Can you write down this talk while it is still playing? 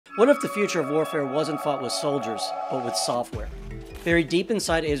What if the future of warfare wasn't fought with soldiers, but with software? Buried deep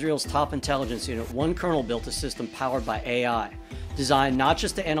inside Israel's top intelligence unit, one colonel built a system powered by AI, designed not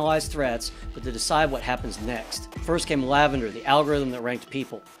just to analyze threats, but to decide what happens next. First came Lavender, the algorithm that ranked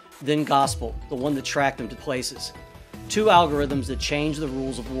people. Then Gospel, the one that tracked them to places. Two algorithms that changed the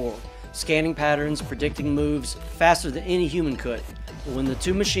rules of war, scanning patterns, predicting moves, faster than any human could. But when the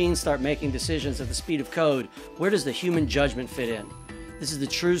two machines start making decisions at the speed of code, where does the human judgment fit in? This is the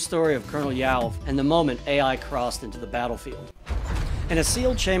true story of Colonel Yalv and the moment AI crossed into the battlefield. In a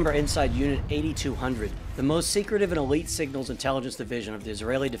sealed chamber inside Unit 8200, the most secretive and elite signals intelligence division of the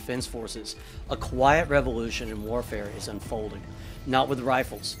Israeli Defense Forces, a quiet revolution in warfare is unfolding. Not with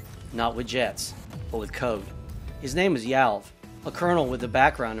rifles, not with jets, but with code. His name is Yalv, a colonel with a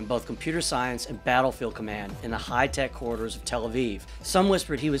background in both computer science and battlefield command in the high-tech corridors of Tel Aviv. Some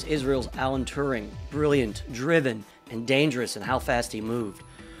whispered he was Israel's Alan Turing, brilliant, driven, and dangerous in how fast he moved.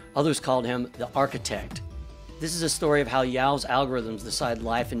 Others called him the architect. This is a story of how Yalv's algorithms decide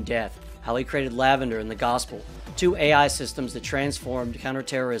life and death, how he created Lavender and the Gospel, two AI systems that transformed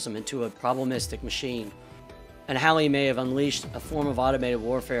counterterrorism into a probabilistic machine, and how he may have unleashed a form of automated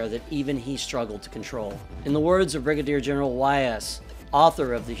warfare that even he struggled to control. In the words of Brigadier General Y.S.,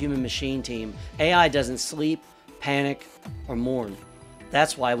 author of the Human Machine Team, AI doesn't sleep, panic, or mourn.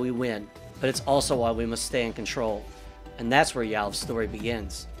 That's why we win, but it's also why we must stay in control. And that's where Yalv's story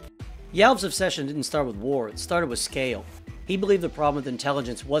begins. Yalv's obsession didn't start with war, it started with scale. He believed the problem with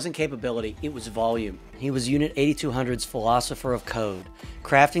intelligence wasn't capability, it was volume. He was Unit 8200's philosopher of code,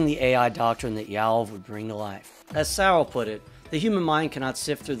 crafting the AI doctrine that Yalv would bring to life. As Sarel put it, the human mind cannot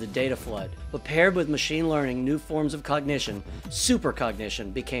sift through the data flood, but paired with machine learning, new forms of cognition,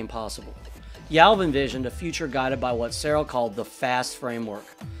 supercognition, became possible. Yalv envisioned a future guided by what Sarel called the FAST framework: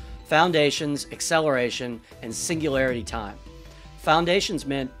 foundations, acceleration, and singularity time. Foundations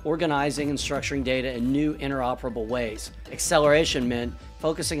meant organizing and structuring data in new interoperable ways. Acceleration meant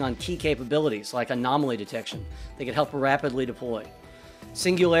focusing on key capabilities like anomaly detection that could help rapidly deploy.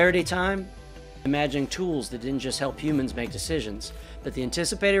 Singularity time, imagining tools that didn't just help humans make decisions, but the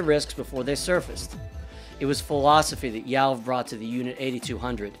anticipated risks before they surfaced. It was philosophy that Yalv brought to the Unit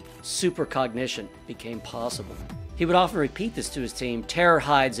 8200. Supercognition became possible. He would often repeat this to his team: terror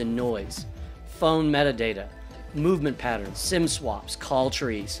hides in noise. Phone metadata, movement patterns, SIM swaps, call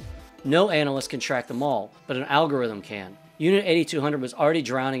trees. No analyst can track them all, but an algorithm can. Unit 8200 was already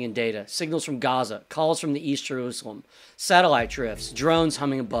drowning in data, signals from Gaza, calls from the East Jerusalem, satellite drifts, drones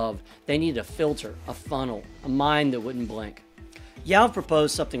humming above. They needed a filter, a funnel, a mind that wouldn't blink. Yalv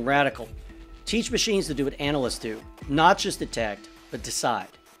proposed something radical. Teach machines to do what analysts do, not just detect, but decide.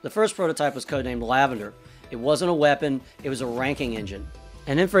 The first prototype was codenamed Lavender. It wasn't a weapon, it was a ranking engine.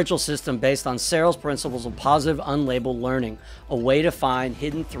 An inferential system based on Sarel's principles of positive unlabeled learning, a way to find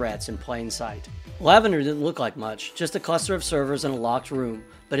hidden threats in plain sight. Lavender didn't look like much, just a cluster of servers in a locked room,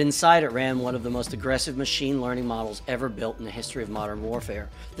 but inside it ran one of the most aggressive machine learning models ever built in the history of modern warfare.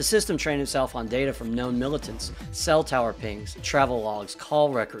 The system trained itself on data from known militants, cell tower pings, travel logs, call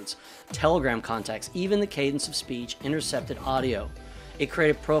records, telegram contacts, even the cadence of speech, intercepted audio. It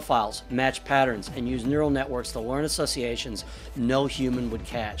created profiles, matched patterns, and used neural networks to learn associations no human would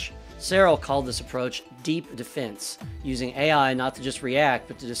catch. Sarel called this approach deep defense, using AI not to just react,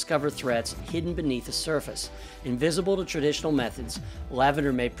 but to discover threats hidden beneath the surface. Invisible to traditional methods,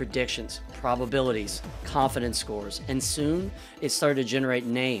 Lavender made predictions, probabilities, confidence scores, and soon it started to generate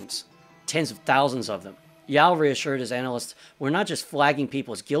names, tens of thousands of them. Yalv reassured his analysts, "We're not just flagging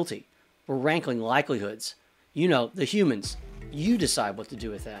people as guilty, we're ranking likelihoods. You know, the humans. You decide what to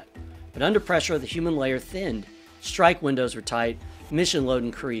do with that." But under pressure, the human layer thinned. Strike windows were tight, mission load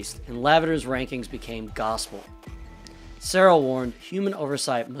increased, and Lavender's rankings became gospel. Sarel warned, human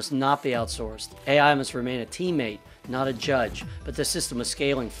oversight must not be outsourced. AI must remain a teammate, not a judge, but the system was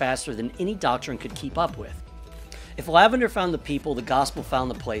scaling faster than any doctrine could keep up with. If Lavender found the people, the gospel found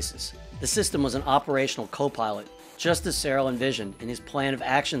the places. The system was an operational co-pilot, just as Sarel envisioned in his plan of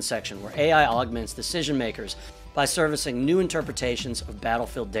action section, where AI augments decision makers by servicing new interpretations of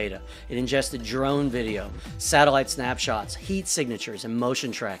battlefield data. It ingested drone video, satellite snapshots, heat signatures, and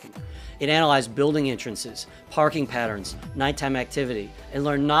motion tracking. It analyzed building entrances, parking patterns, nighttime activity, and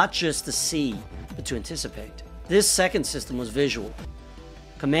learned not just to see, but to anticipate. This second system was visual.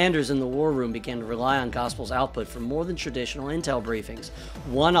 Commanders in the war room began to rely on Gospel's output for more than traditional intel briefings.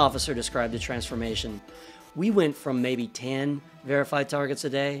 One officer described the transformation: "We went from maybe 10 verified targets a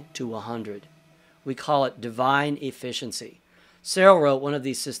day to 100. We call it divine efficiency." Sarel wrote one of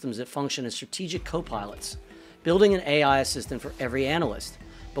these systems that function as strategic co-pilots, building an AI assistant for every analyst.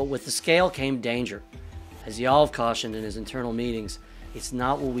 But with the scale came danger. As Yalv cautioned in his internal meetings, It's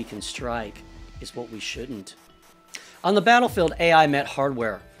not what we can strike, it's what we shouldn't. On the battlefield, AI met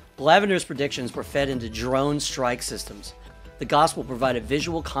hardware. Lavender's predictions were fed into drone strike systems. The gospel provided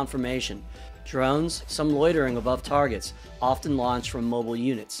visual confirmation. Drones, some loitering above targets, often launched from mobile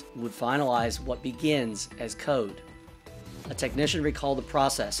units, would finalize what begins as code. A technician recalled the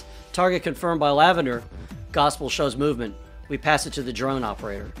process. Target confirmed by Lavender. Gospel shows movement. We pass it to the drone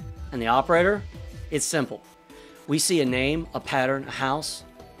operator. And the operator? It's simple. We see a name, a pattern, a house.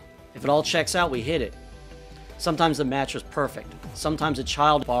 If it all checks out, we hit it. Sometimes the match was perfect. Sometimes a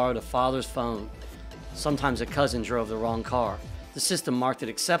child borrowed a father's phone. Sometimes a cousin drove the wrong car. The system marked it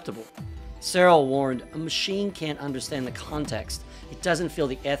acceptable. Cyril warned, a machine can't understand the context. It doesn't feel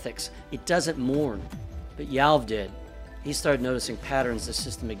the ethics. It doesn't mourn. But Yalv did. He started noticing patterns the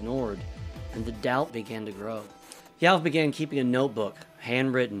system ignored, and the doubt began to grow. Yalv began keeping a notebook,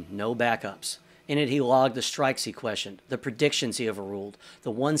 handwritten, no backups. In it, he logged the strikes he questioned, the predictions he overruled,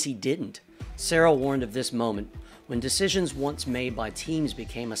 the ones he didn't. Cyril warned of this moment. When decisions once made by teams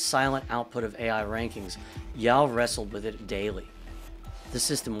became a silent output of AI rankings, Yalv wrestled with it daily. The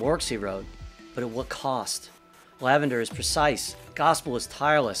system works, he wrote, but at what cost? Lavender is precise, gospel is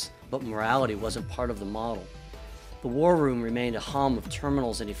tireless, but morality wasn't part of the model. The war room remained a hum of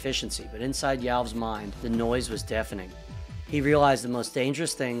terminals and efficiency, but inside Yalv's mind, the noise was deafening. He realized the most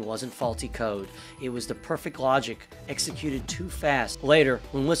dangerous thing wasn't faulty code, it was the perfect logic executed too fast. Later,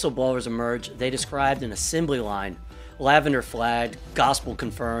 when whistleblowers emerged, they described an assembly line. Lavender flagged, gospel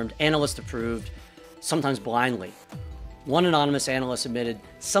confirmed, analyst approved, sometimes blindly. One anonymous analyst admitted,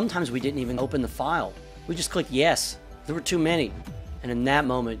 sometimes we didn't even open the file. We just clicked yes. There were too many. And in that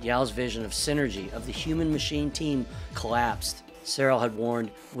moment, Yalv's vision of synergy of the human-machine team collapsed. Cyril had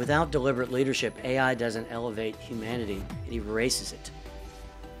warned, without deliberate leadership, AI doesn't elevate humanity, it erases it.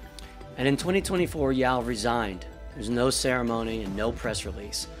 And in 2024, Yalv resigned. There's no ceremony and no press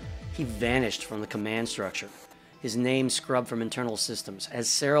release. He vanished from the command structure. His name scrubbed from internal systems. As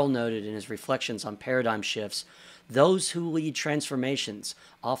Cyril noted in his reflections on paradigm shifts, those who lead transformations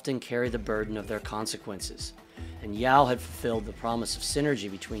often carry the burden of their consequences. And Yalv had fulfilled the promise of synergy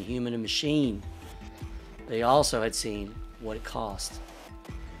between human and machine. They also had seen what it cost.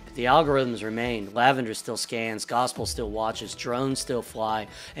 But the algorithms remained. Lavender still scans, gospel still watches, drones still fly,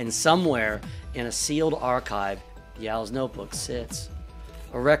 and somewhere in a sealed archive, Yalv's notebook sits.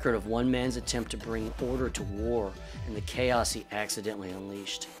 A record of one man's attempt to bring order to war and the chaos he accidentally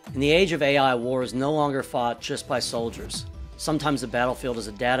unleashed. In the age of AI, war is no longer fought just by soldiers. Sometimes the battlefield is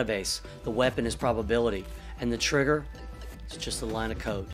a database, the weapon is probability, and the trigger is just a line of code.